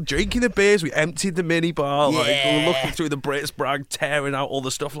bath, drinking the beers. We emptied the mini bar. Like, we were looking through the Brits brag, tearing out all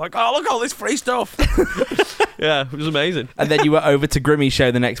the stuff. Like, oh, look, all this free stuff. Yeah, it was amazing. And then you were over to Grimmy's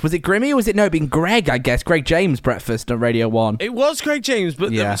show the next. Was it Grimmy or was it no? Being Greg, I guess. Greg James breakfast on Radio 1. It was Greg James, but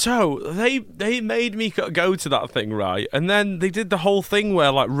they made me go to that thing, right? And then they did the whole thing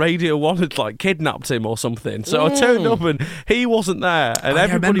where like Radio 1 had like kidnapped him or something. So I turned up and he wasn't there, and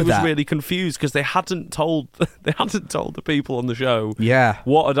everybody was really confused because they hadn't told the people on the show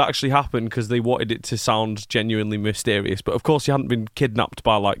what had actually happened, because they wanted it to sound genuinely mysterious. But of course, he hadn't been kidnapped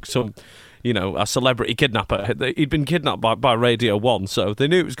by like some a celebrity kidnapper. He'd been kidnapped by Radio 1, so they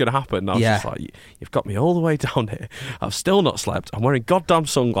knew it was going to happen. I was just like, you've got me all the way down here. I've still not slept. I'm wearing goddamn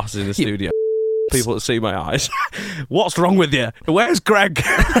sunglasses in the studio. People that see my eyes. What's wrong with you? Where's Greg?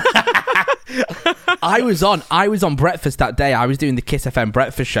 I was on breakfast that day. I was doing the Kiss FM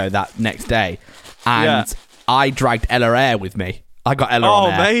breakfast show that next day, and I dragged Ella Eyre with me. I got Ella on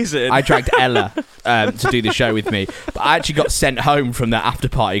there. Amazing. I dragged Ella to do the show with me, but I actually got sent home from that after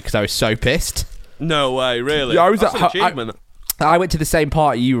party because I was so pissed. No way, really? Yeah, That's an achievement. I went to the same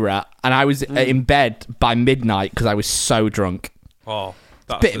party you were at, and I was in bed by midnight because I was so drunk. Oh,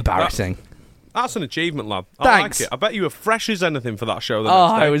 that's a bit embarrassing. That's an achievement, lad. Thanks. Like it. I bet you were fresh as anything for that show.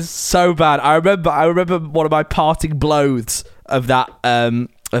 I was so bad. I remember one of my parting blows of that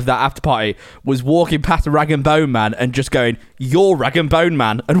after party was walking past a Rag and Bone Man and just going, "You're Rag and Bone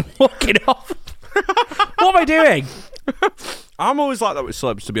Man," and walking off. What am I doing? I'm always like that with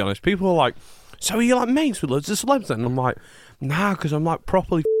celebs, to be honest. People are like, "So are you like mates with loads of celebs?" And I'm like, "Nah," because I'm like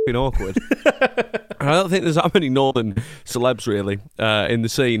properly f***ing awkward. And I don't think there's that many northern celebs really in the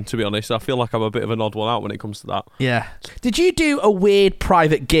scene, to be honest. I feel like I'm a bit of an odd one out when it comes to that. Yeah. Did you do a weird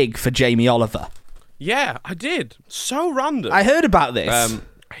private gig for Jamie Oliver? Yeah, I did. So random. I heard about this.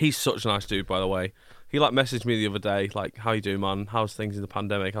 He's such a nice dude, by the way. He messaged me the other day, like, "How you doing, man? How's things in the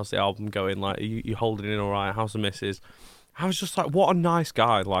pandemic? How's the album going? Like, are you holding it in all right? How's the missus?" I was just like, what a nice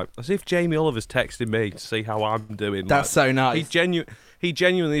guy. Like, as if Jamie Oliver's texting me to see how I'm doing. That's so nice. He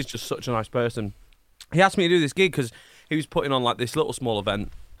genuinely is just such a nice person. He asked me to do this gig because he was putting on like this little small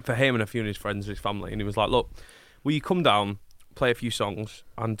event for him and a few of his friends and his family. And he was like, "Look, will you come down, play a few songs,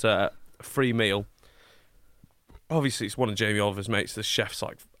 and a free meal?" Obviously, it's one of Jamie Oliver's mates. The chef's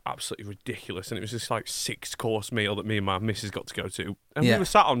like absolutely ridiculous, and it was this like 6-course meal that me and my missus got to go to. And we were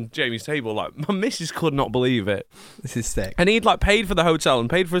sat on Jamie's table, like, my missus could not believe it. This is sick. And he'd like paid for the hotel and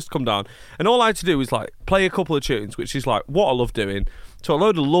paid for us to come down, and all I had to do was like play a couple of tunes, which is like what I love doing, to a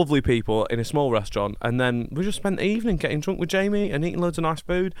load of lovely people in a small restaurant. And then we just spent the evening getting drunk with Jamie and eating loads of nice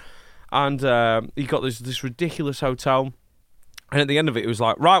food. And he got this ridiculous hotel. And at the end of it, it was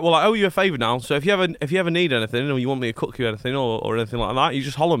like, "Right, well, I owe you a favour now. So if you ever need anything, or you want me to cook you anything, or anything like that, you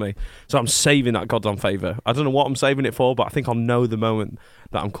just holler me." So I'm saving that goddamn favour. I don't know what I'm saving it for, but I think I'll know the moment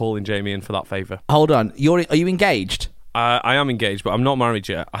that I'm calling Jamie in for that favour. Hold on, are you engaged? I am engaged, but I'm not married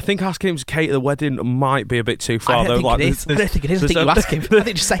yet. I think asking him to cater the wedding might be a bit too far. I don't think it is. I don't think it is. I think you ask him. I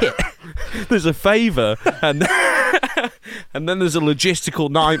think just say it. There's a favour, and and then there's a logistical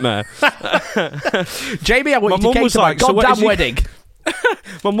nightmare. Jamie, I want you to cater my goddamn wedding.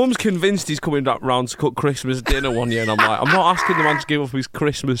 My mum's convinced he's coming back round to cook Christmas dinner one year, and I'm like, I'm not asking the man to give up his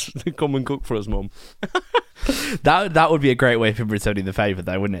Christmas to come and cook for us, Mum. That would be a great way for returning the favour,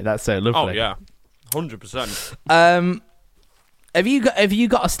 though, wouldn't it? That's so lovely. Oh yeah, 100%. Have you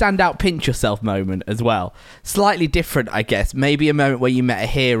got a standout pinch yourself moment as well? Slightly different, I guess. Maybe a moment where you met a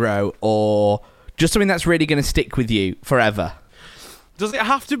hero, or just something that's really going to stick with you forever. Does it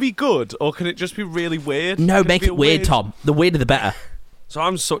have to be good, or can it just be really weird? No, make it weird, Tom. The weirder the better. So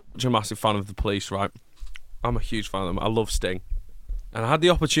I'm such a massive fan of the Police, right? I'm a huge fan of them. I love Sting. And I had the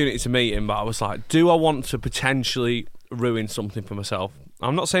opportunity to meet him, but I was like, do I want to potentially ruin something for myself?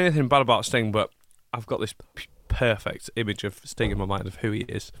 I'm not saying anything bad about Sting, but I've got this perfect image of Sting in my mind of who he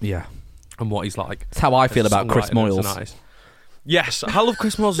is. Yeah. And what he's like. That's how I feel about Chris Moyles. Yes, I love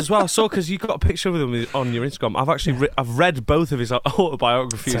Chris Moyles as well. I saw, because you got a picture with him on your Instagram. I've actually I've read both of his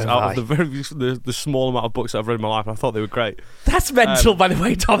autobiographies out of the small amount of books that I've read in my life, and I thought they were great. That's mental, by the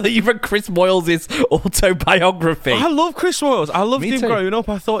way, Tom, that you've read Chris Moyles' autobiography. I love Chris Moyles. I loved him growing up.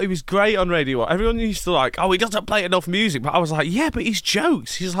 I thought he was great on Radio 1. Everyone used to like, "Oh, he doesn't play enough music," but I was like, yeah, but he's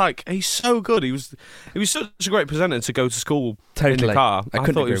jokes. He's so good. He was such a great presenter to go to school in the car. I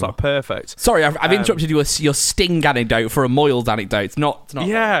thought he was like perfect. Sorry, I've interrupted your Sting anecdote for a Moyles anecdote. It's not.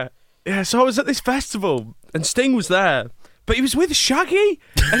 Yeah. So I was at this festival and Sting was there, but he was with Shaggy,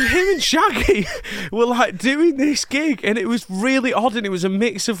 and him and Shaggy were like doing this gig, and it was really odd. And it was a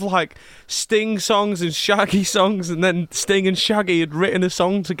mix of like Sting songs and Shaggy songs, and then Sting and Shaggy had written a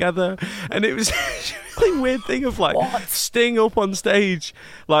song together, and it was a really weird thing of like Sting up on stage,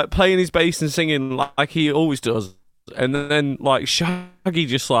 like playing his bass and singing like he always does, and then like Shaggy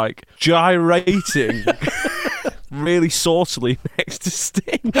just like gyrating. Really saucily next to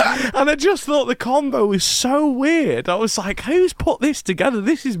Sting, and I just thought the combo was so weird. I was like, who's put this together?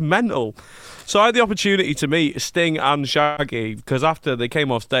 This is mental. So I had the opportunity to meet Sting and Shaggy because after they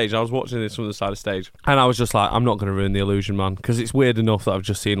came off stage, I was watching this from the side of stage, and I was just like, I'm not going to ruin the illusion, man, because it's weird enough that I've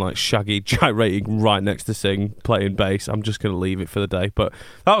just seen like Shaggy gyrating right next to Sting playing bass. I'm just going to leave it for the day. But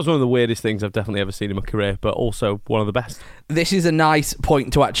that was one of the weirdest things I've definitely ever seen in my career, but also one of the best. This is a nice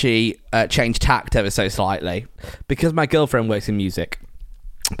point to actually change tact ever so slightly, because my girlfriend works in music,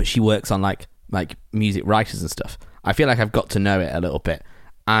 but she works on like music writers and stuff. I feel like I've got to know it a little bit.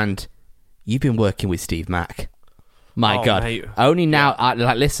 And you've been working with Steve Mac. My God. Mate. Only now,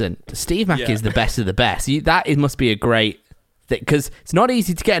 listen, Steve Mac is the best of the best. Must be a great thing, because it's not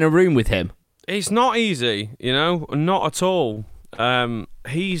easy to get in a room with him. It's not easy, not at all.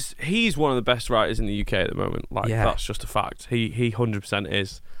 He's one of the best writers in the UK at the moment. That's just a fact. He 100%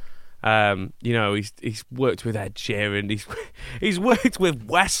 is. He's worked with Ed Sheeran. He's worked with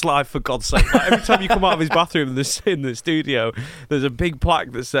Westlife, for God's sake. Like, every time you come out of his bathroom in the studio, there's a big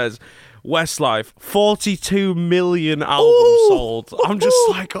plaque that says Westlife, 42 million albums sold. I'm just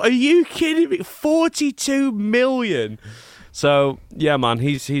like, are you kidding me? 42 million. So yeah, man,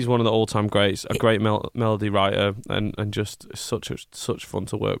 he's one of the all-time greats. A great melody writer, and just such fun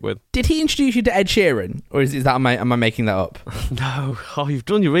to work with. Did he introduce you to Ed Sheeran, or is that am I making that up? No. Oh, you've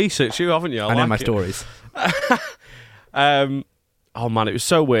done your research, haven't you? I know my stories. Oh man, it was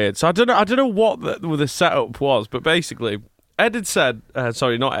so weird. So I don't know what the setup was, but basically, Ed had said,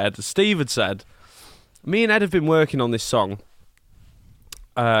 Steve had said, me and Ed have been working on this song.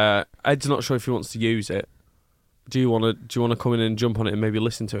 Ed's not sure if he wants to use it. Do you want to come in and jump on it and maybe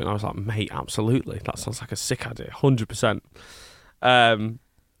listen to it? And I was like, mate, absolutely. That sounds like a sick idea, 100%. And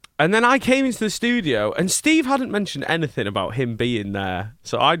then I came into the studio, and Steve hadn't mentioned anything about him being there.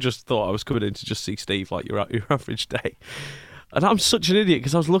 So I just thought I was coming in to just see Steve like your average day. And I'm such an idiot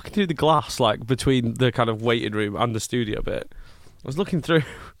because I was looking through the glass, like between the kind of waiting room and the studio bit. I was looking through,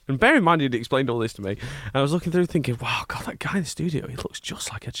 and bear in mind he'd explained all this to me. And I was looking through thinking, wow, God, that guy in the studio, he looks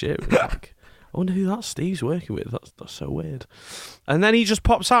just like Ed Sheeran. Like, I wonder who that Steve's working with. That's so weird. And then he just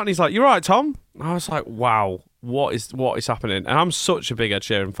pops out and he's like, "You right, Tom?" And I was like, wow, what is happening? And I'm such a big Ed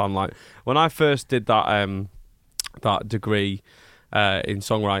Sheeran fan. Like, when I first did that degree in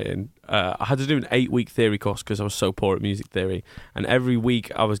songwriting, I had to do an 8-week theory course because I was so poor at music theory. And every week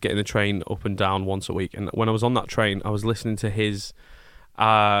I was getting the train up and down once a week. And when I was on that train, I was listening to his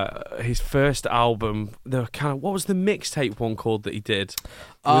first album. What was the mixtape one called that he did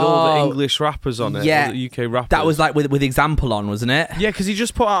with all the English rappers on it? Yeah, all the UK rappers. That was like with Example on, wasn't it? Yeah, because he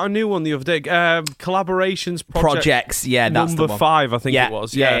just put out a new one the other day. Collaborations projects. Yeah, that's number the one. 5, I think it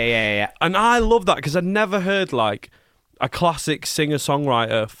was. Yeah. And I love that because I'd never heard like a classic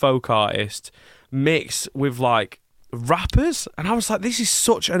singer-songwriter, folk artist mix with like rappers, and I was like, this is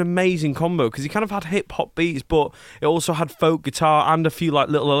such an amazing combo because he kind of had hip-hop beats, but it also had folk guitar and a few like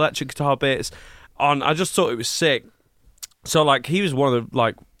little electric guitar bits on. I just thought it was sick. So like, he was one of the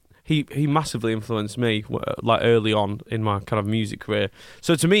like, he massively influenced me like early on in my kind of music career.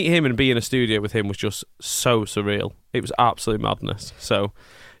 So to meet him and be in a studio with him was just so surreal. It was absolute madness. So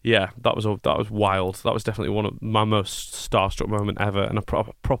yeah, that was wild. That was definitely one of my most starstruck moment ever, and I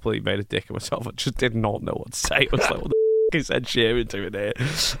properly made a dick of myself. I just did not know what to say. I was like, what the is Ed Sheeran doing here?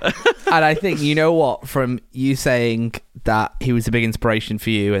 And I think, you know what, from you saying that he was a big inspiration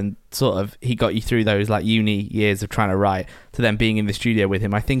for you and sort of he got you through those like uni years of trying to write to then being in the studio with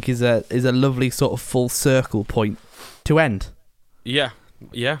him, I think is a lovely sort of full circle point to end. Yeah.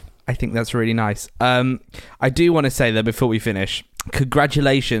 I think that's really nice. I do want to say that before we finish,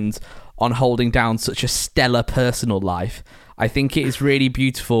 congratulations on holding down such a stellar personal life. I think it is really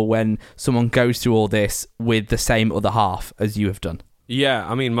beautiful when someone goes through all this with the same other half as you have done. Yeah,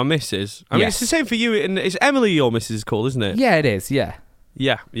 I mean, my missus. I mean, it's the same for you. And it's Emily your missus is called, isn't it? Yeah, it is, yeah.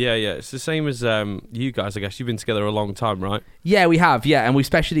 Yeah. It's the same as you guys, I guess. You've been together a long time, right? Yeah, we have, yeah. And we've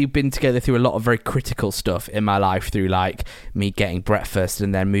especially been together through a lot of very critical stuff in my life, through like me getting breakfast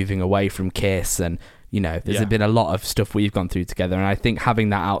and then moving away from Kiss, and there's been a lot of stuff we've gone through together, and I think having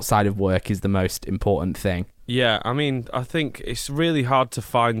that outside of work is the most important thing. Yeah, I mean, I think it's really hard to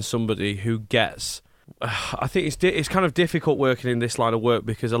find somebody who gets... I think it's kind of difficult working in this line of work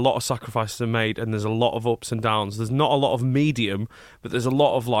because a lot of sacrifices are made and there's a lot of ups and downs. There's not a lot of medium, but there's a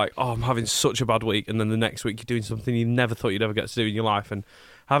lot of like, oh, I'm having such a bad week, and then the next week you're doing something you never thought you'd ever get to do in your life, and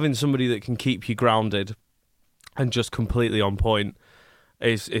having somebody that can keep you grounded and just completely on point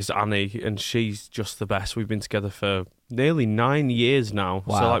is Annie, and she's just the best. We've been together for nearly 9 years now.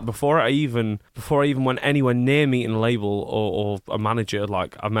 Wow. So like before I even went anywhere near meeting a label or a manager,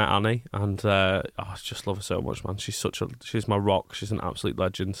 like I met Annie, and I just love her so much, man. She's my rock. She's an absolute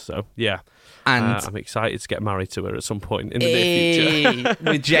legend. So yeah, and I'm excited to get married to her at some point in the near future.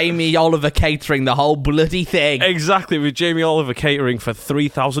 With Jamie Oliver catering the whole bloody thing. Exactly, with Jamie Oliver catering for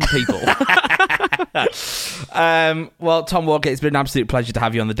 3,000 people. Well, Tom Walker, it's been an absolute pleasure to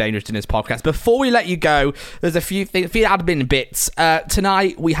have you on the Dangerous Dinners podcast. Before we let you go, there's a few admin bits.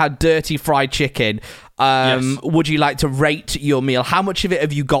 Tonight we had dirty fried chicken. Yes. Would you like to rate your meal? How much of it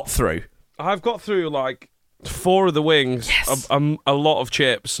have you got through? I've got through like 4 of the wings, Yes. a lot of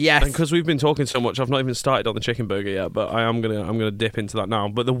chips. Yes. And because we've been talking so much, I've not even started on the chicken burger yet, but I'm gonna dip into that now.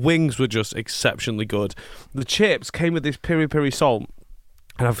 But the wings were just exceptionally good. The chips came with this piri piri salt,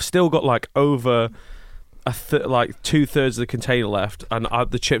 and I've still got like over like 2/3 of the container left, and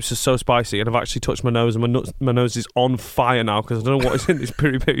the chips are so spicy, and I've actually touched my nose, and my nose is on fire now because I don't know what is in this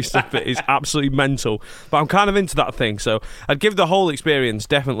piri piri stuff, but it's absolutely mental. But I'm kind of into that thing, so I'd give the whole experience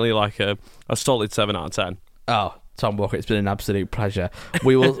definitely like a solid 7 out of 10. Oh, Tom Walker, it's been an absolute pleasure.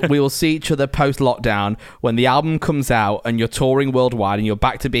 We will see each other post lockdown when the album comes out and you're touring worldwide and you're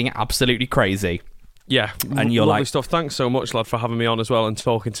back to being absolutely crazy. Yeah, and you're lovely like stuff. Thanks so much, lad, for having me on as well and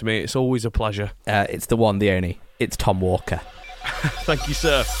talking to me. It's always a pleasure. It's the one, the only. It's Tom Walker. Thank you,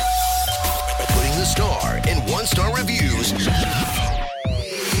 sir. Putting the star in 1-star reviews.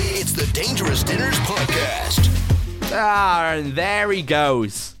 It's the Dangerous Dinners podcast. And there he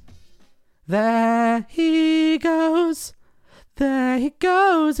goes. There he goes. There he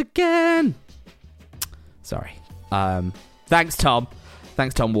goes again. Sorry. Thanks, Tom.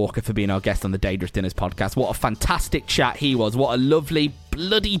 Thanks, Tom Walker, for being our guest on the Dangerous Dinners podcast. What a fantastic chat he was. What a lovely,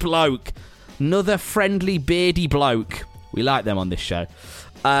 bloody bloke. Another friendly, beardy bloke. We like them on this show.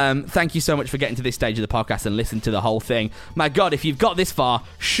 Thank you so much for getting to this stage of the podcast and listening to the whole thing. My God, if you've got this far,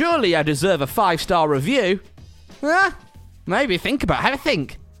 surely I deserve a 5-star review. Maybe have a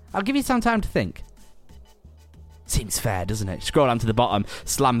think. I'll give you some time to think. Seems fair, doesn't it? Scroll down to the bottom,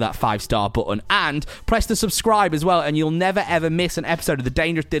 slam that 5-star button, and press the subscribe as well, and you'll never ever miss an episode of the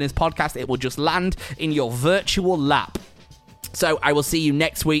Dangerous Dinners podcast. It will just land in your virtual lap. So I will see you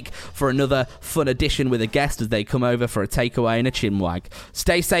next week for another fun edition with a guest as they come over for a takeaway and a chinwag.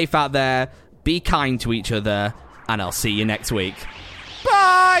 Stay safe out there, be kind to each other, and I'll see you next week.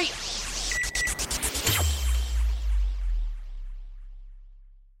 Bye!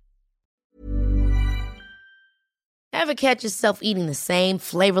 Ever catch yourself eating the same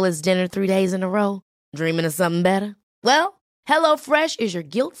flavorless dinner 3 days in a row? Dreaming of something better? Well, HelloFresh is your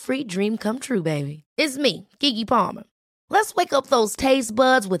guilt-free dream come true, baby. It's me, Keke Palmer. Let's wake up those taste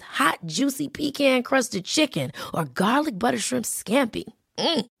buds with hot, juicy pecan-crusted chicken or garlic butter shrimp scampi.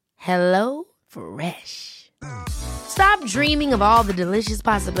 Hello Fresh. Stop dreaming of all the delicious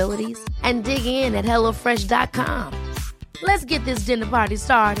possibilities and dig in at HelloFresh.com. Let's get this dinner party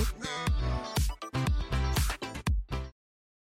started.